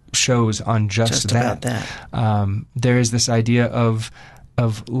 many shows on just that. About that. There is this idea of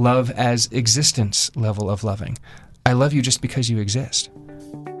love as existence level of loving. I love you just because you exist.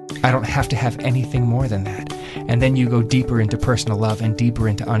 I don't have to have anything more than that. And then you go deeper into personal love and deeper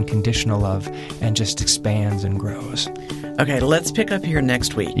into unconditional love, and just expands and grows. Okay, let's pick up here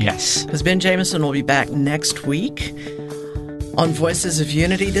next week. Yes. Because Ben Jameson will be back next week on Voices of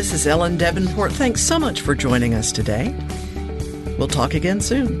Unity. This is Ellen Davenport. Thanks so much for joining us today. We'll talk again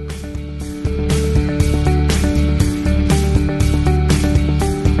soon.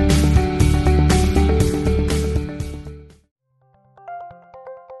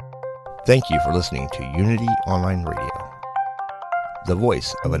 Thank you for listening to Unity Online Radio, the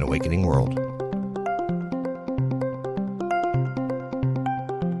voice of an awakening world.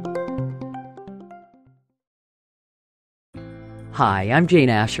 Hi, I'm Jane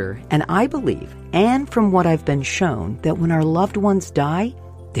Asher, and I believe, and from what I've been shown, that when our loved ones die,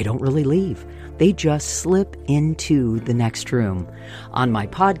 they don't really leave. They just slip into the next room. On my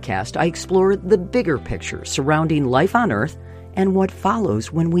podcast, I explore the bigger picture surrounding life on Earth and what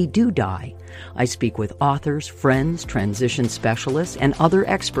follows when we do die. I speak with authors, friends, transition specialists, and other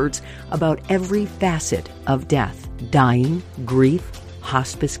experts about every facet of death, dying, grief,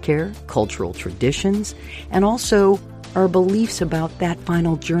 hospice care, cultural traditions, and also our beliefs about that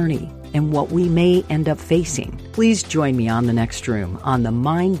final journey and what we may end up facing. Please join me on The Next Room on the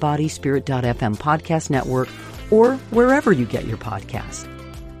MindBodySpirit.fm podcast network or wherever you get your podcasts.